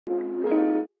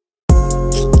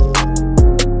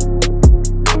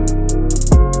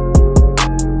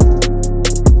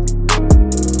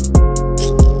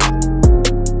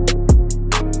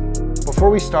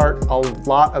we start, a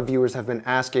lot of viewers have been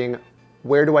asking,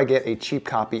 where do I get a cheap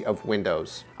copy of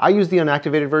Windows? I use the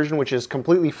unactivated version, which is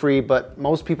completely free, but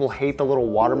most people hate the little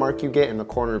watermark you get in the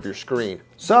corner of your screen.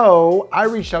 So I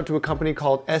reached out to a company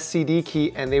called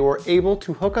SCDkey, and they were able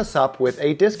to hook us up with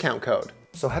a discount code.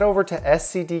 So head over to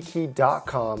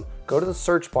scdkey.com, go to the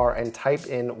search bar and type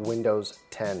in Windows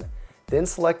 10. Then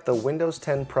select the Windows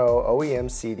 10 Pro OEM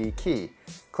CD key.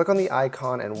 Click on the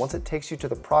icon, and once it takes you to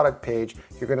the product page,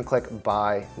 you're gonna click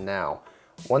Buy Now.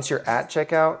 Once you're at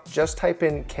checkout, just type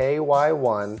in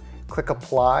KY1, click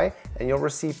apply, and you'll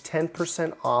receive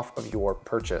 10% off of your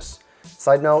purchase.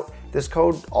 Side note, this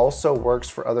code also works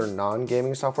for other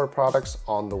non-gaming software products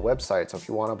on the website, so if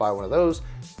you want to buy one of those,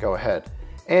 go ahead.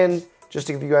 And just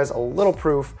to give you guys a little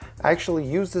proof, I actually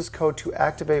use this code to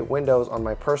activate Windows on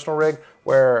my personal rig,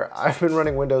 where I've been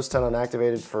running Windows 10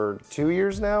 unactivated for 2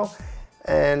 years now.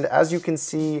 And as you can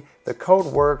see, the code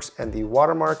works and the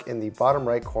watermark in the bottom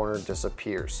right corner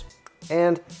disappears.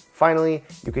 And finally,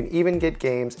 you can even get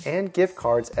games and gift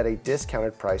cards at a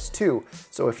discounted price too.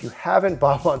 So if you haven't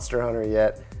bought Monster Hunter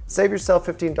yet, save yourself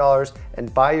 $15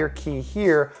 and buy your key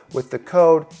here with the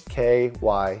code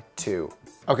KY2.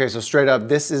 Okay, so straight up,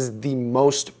 this is the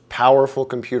most powerful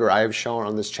computer I have shown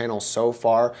on this channel so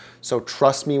far. So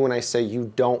trust me when I say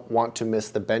you don't want to miss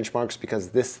the benchmarks, because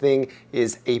this thing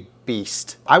is a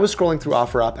beast. I was scrolling through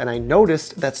OfferUp and I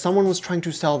noticed that someone was trying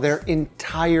to sell their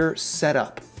entire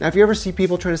setup. Now, if you ever see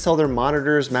people trying to sell their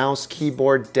monitors, mouse,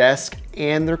 keyboard, desk,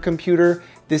 and their computer,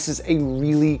 this is a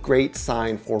really great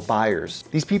sign for buyers.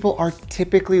 These people are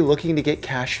typically looking to get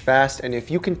cash fast, and if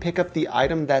you can pick up the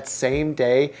item that same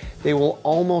day, they will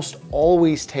almost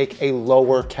always take a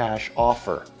lower cash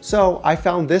offer. So I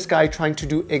found this guy trying to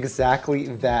do exactly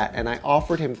that, and I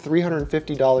offered him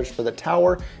 $350 for the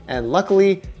tower, and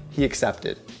luckily, he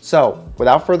accepted. So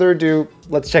without further ado,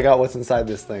 let's check out what's inside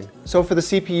this thing. So for the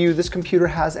CPU, this computer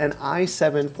has an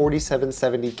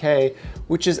i7-4770K,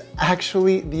 which is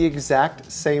actually the exact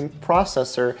same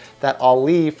processor that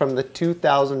Ali from the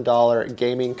 $2,000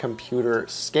 gaming computer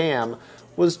scam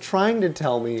was trying to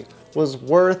tell me was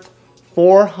worth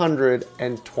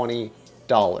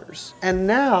 $420. And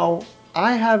now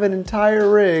I have an entire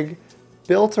rig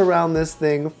built around this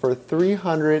thing for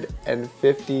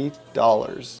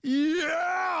 $350.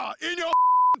 Yeah! In your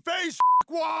face,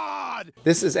 quad!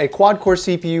 This is a quad-core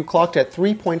CPU clocked at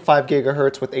 3.5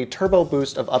 gigahertz with a turbo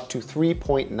boost of up to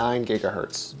 3.9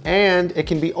 gigahertz. And it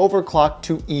can be overclocked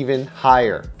to even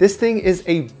higher. This thing is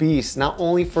a beast, not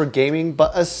only for gaming,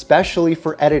 but especially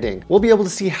for editing. We'll be able to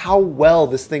see how well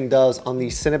this thing does on the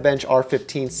Cinebench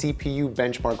R15 CPU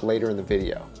benchmark later in the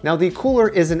video. Now, the cooler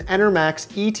is an Enermax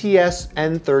ETS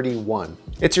N31.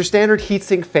 It's your standard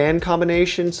heatsink fan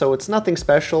combination, so it's nothing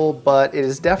special, but it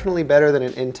is definitely better than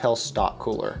an Intel stock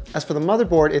cooler. As for the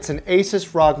motherboard, it's an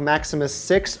Asus ROG Maximus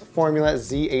 6 Formula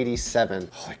Z87.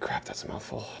 Holy crap, that's a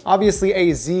mouthful. Obviously,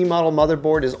 a Z model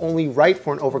motherboard is only right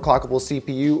for an overclockable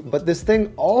CPU, but this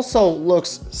thing also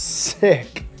looks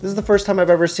sick. This is the first time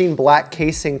I've ever seen black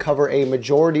casing cover a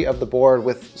majority of the board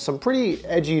with some pretty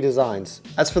edgy designs.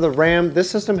 As for the RAM,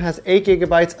 this system has 8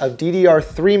 gigabytes of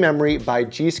DDR3 memory by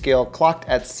G.Skill clocked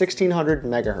at 1600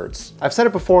 megahertz. I've said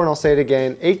it before and I'll say it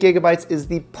again, 8 gigabytes is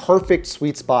the perfect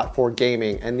sweet spot for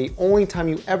gaming, and the only time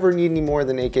you ever need any more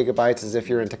than 8 gigabytes is if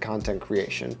you're into content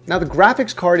creation. Now, the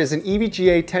graphics card is an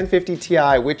EVGA 1050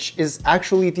 Ti, which is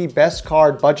actually the best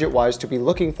card budget-wise to be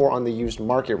looking for on the used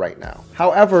market right now.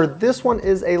 However, this one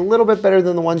is a little bit better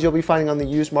than the ones you'll be finding on the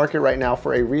used market right now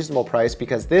for a reasonable price,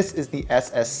 because this is the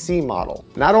SSC model.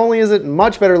 Not only is it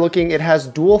much better looking, it has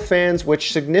dual fans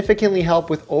which significantly help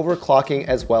with overclocking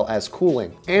as well as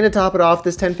cooling. And to top it off,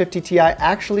 this 1050 Ti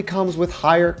actually comes with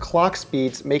higher clock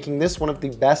speeds, making this one of the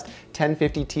best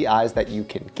 1050 Ti's that you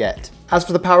can get. As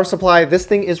for the power supply, this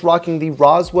thing is rocking the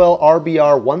Rosewill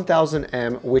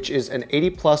RBR-1000m, which is an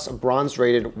 80+ bronze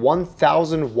rated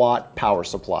 1000 watt power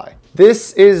supply.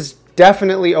 This is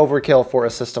definitely overkill for a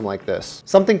system like this.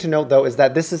 Something to note though is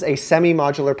that this is a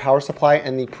semi-modular power supply,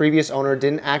 and the previous owner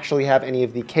didn't actually have any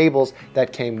of the cables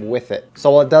that came with it.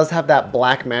 So while it does have that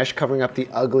black mesh covering up the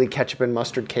ugly ketchup and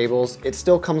mustard cables, it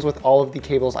still comes with all of the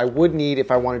cables I would need if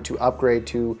I wanted to upgrade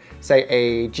to, say,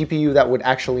 a GPU that would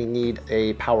actually need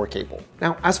a power cable.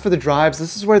 Now, as for the drives,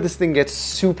 this is where this thing gets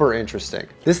super interesting.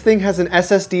 This thing has an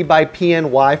SSD by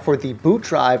PNY for the boot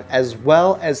drive, as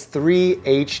well as 3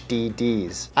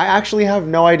 HDDs. I actually have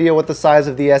no idea what the size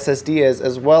of the SSD is,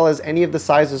 as well as any of the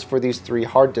sizes for these 3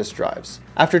 hard disk drives.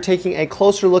 After taking a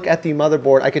closer look at the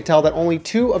motherboard, I could tell that only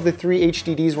 2 of the 3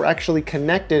 HDDs were actually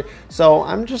connected, so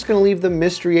I'm just gonna leave the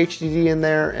mystery HDD in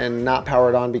there and not power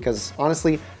it on, because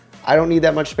honestly, I don't need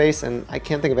that much space, and I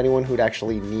can't think of anyone who'd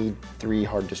actually need 3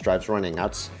 hard disk drives running.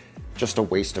 That's just a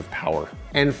waste of power.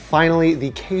 And finally,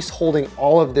 the case holding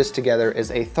all of this together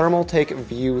is a Thermaltake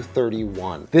View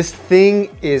 31. This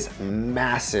thing is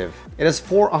massive. It has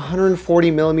 4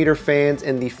 140mm fans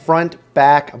in the front,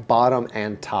 back, bottom,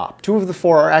 and top. 2 of the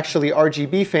 4 are actually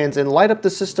RGB fans and light up the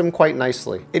system quite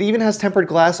nicely. It even has tempered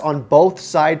glass on both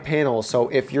side panels, so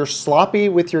if you're sloppy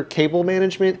with your cable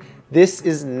management, this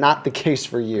is not the case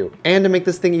for you. And to make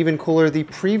this thing even cooler, the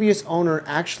previous owner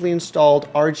actually installed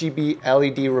RGB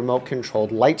LED remote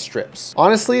controlled light strips.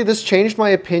 Honestly, this changed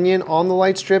my opinion on the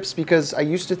light strips because I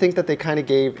used to think that they kind of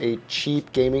gave a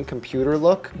cheap gaming computer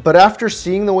look. But after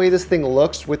seeing the way this thing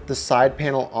looks with the side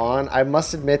panel on, I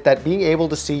must admit that being able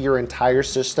to see your entire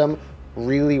system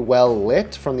really well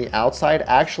lit from the outside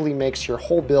actually makes your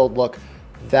whole build look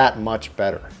that much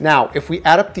better. Now, if we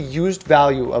add up the used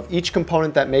value of each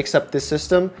component that makes up this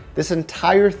system, this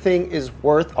entire thing is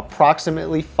worth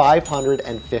approximately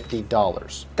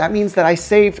 $550. That means that I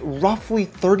saved roughly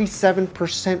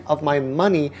 37% of my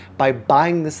money by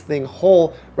buying this thing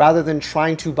whole rather than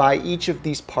trying to buy each of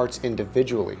these parts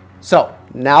individually. So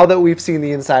now that we've seen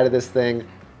the inside of this thing,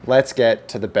 let's get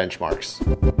to the benchmarks.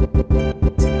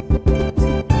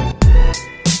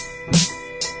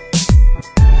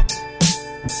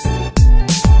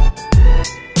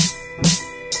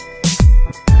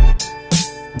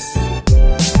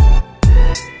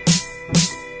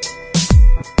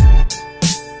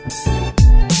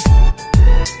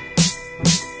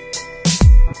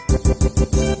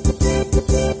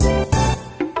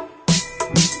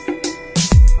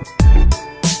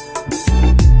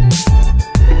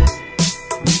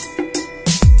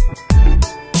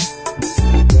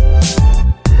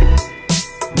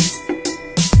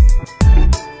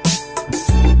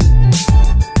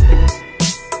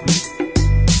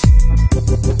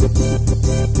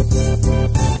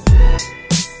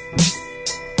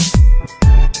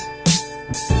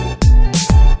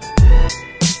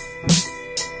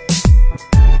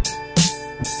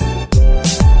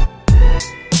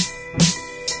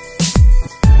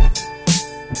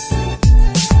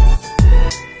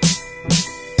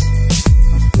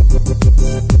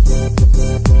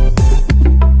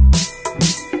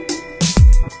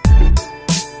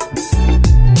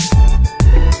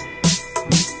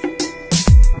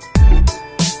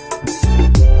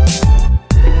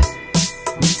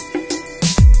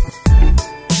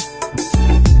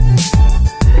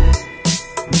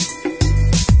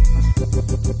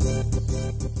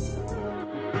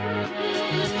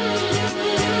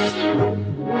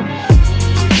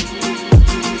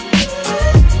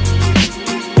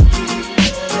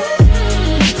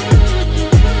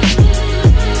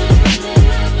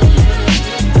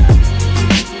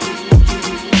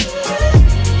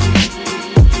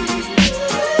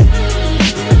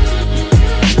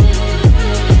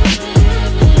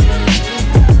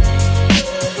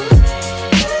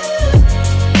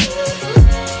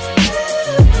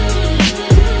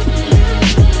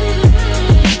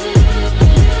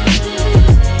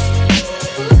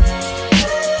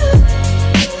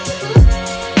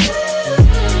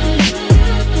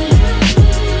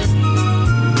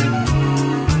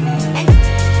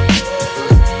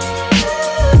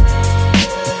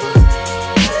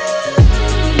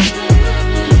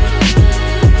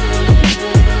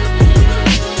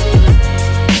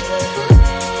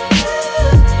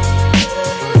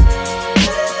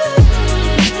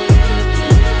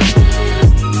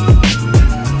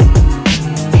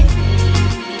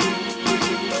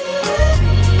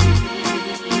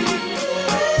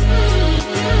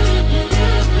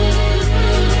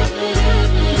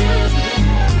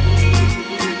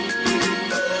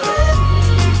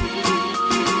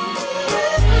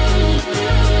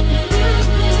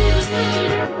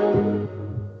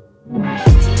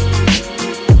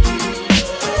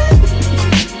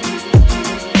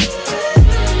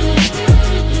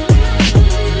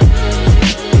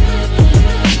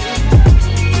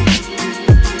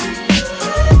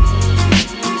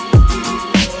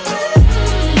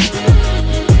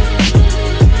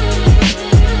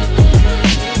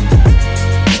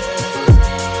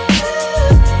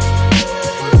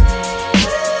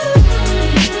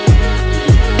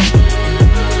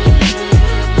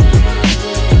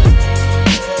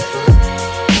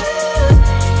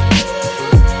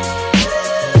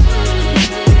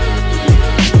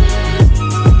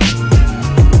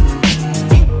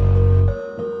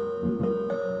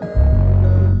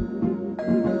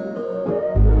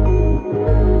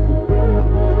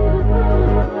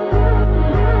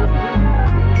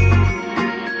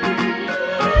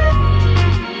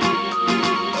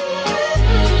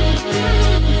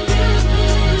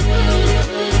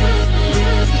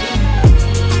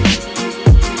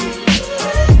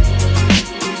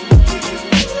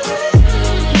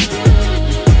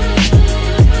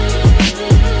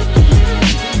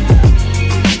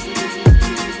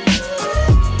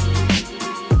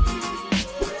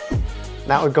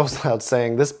 Now it goes without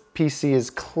saying, this PC is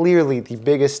clearly the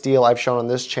biggest deal I've shown on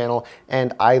this channel,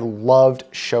 and I loved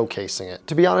showcasing it.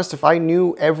 To be honest, if I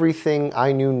knew everything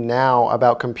I knew now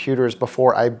about computers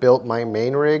before I built my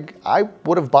main rig, I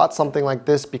would have bought something like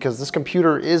this because this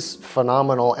computer is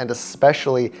phenomenal, and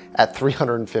especially at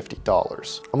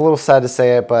 $350. I'm a little sad to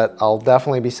say it, but I'll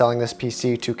definitely be selling this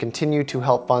PC to continue to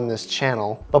help fund this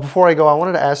channel. But before I go, I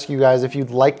wanted to ask you guys if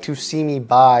you'd like to see me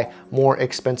buy more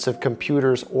expensive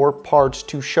computers or parts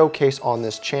to showcase on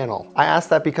this channel. I ask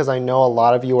that because I know a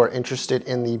lot of you are interested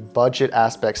in the budget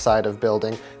aspect side of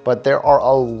building, but there are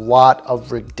a lot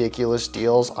of ridiculous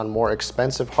deals on more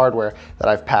expensive hardware that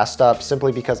I've passed up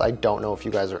simply because I don't know if you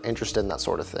guys are interested in that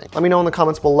sort of thing. Let me know in the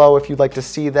comments below if you'd like to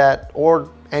see that, or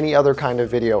any other kind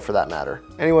of video for that matter.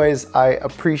 Anyways, I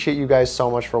appreciate you guys so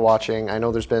much for watching. I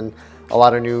know there's been a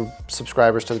lot of new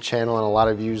subscribers to the channel and a lot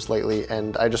of views lately,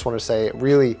 and I just want to say,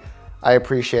 really, I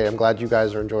appreciate it. I'm glad you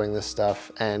guys are enjoying this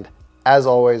stuff, and as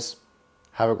always,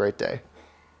 have a great day.